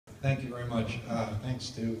Thank you very much. Thanks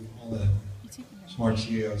to all the Smart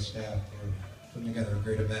CEO staff for putting together a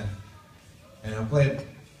great event. And I'm glad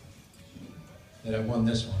that I won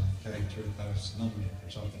this one. To tell you the truth, I was nominated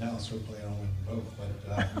for something else. Hopefully I don't win both. But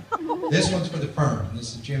this one's for the firm.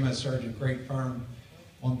 This is GMS Surge, a great firm.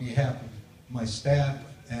 On behalf of my staff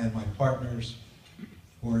and my partners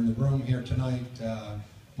who are in the room here tonight,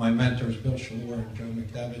 my mentors, Bill Shalor and Joe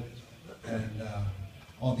McDevitt, and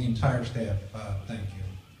all the entire staff, thank you.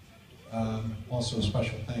 Also a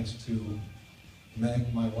special thanks to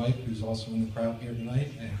Meg, my wife, who's also in the crowd here tonight,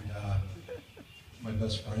 and my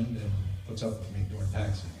best friend, and puts up with me during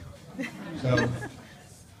taxi. So,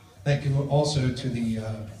 thank you also to the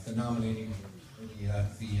nominating, what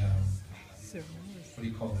do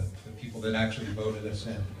you call it? The people that actually voted us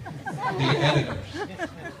in. The editors.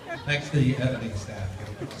 Thanks to the editing staff.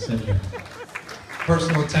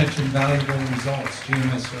 Personal attention, valuable results.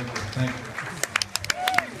 GMS Circle. Thank you.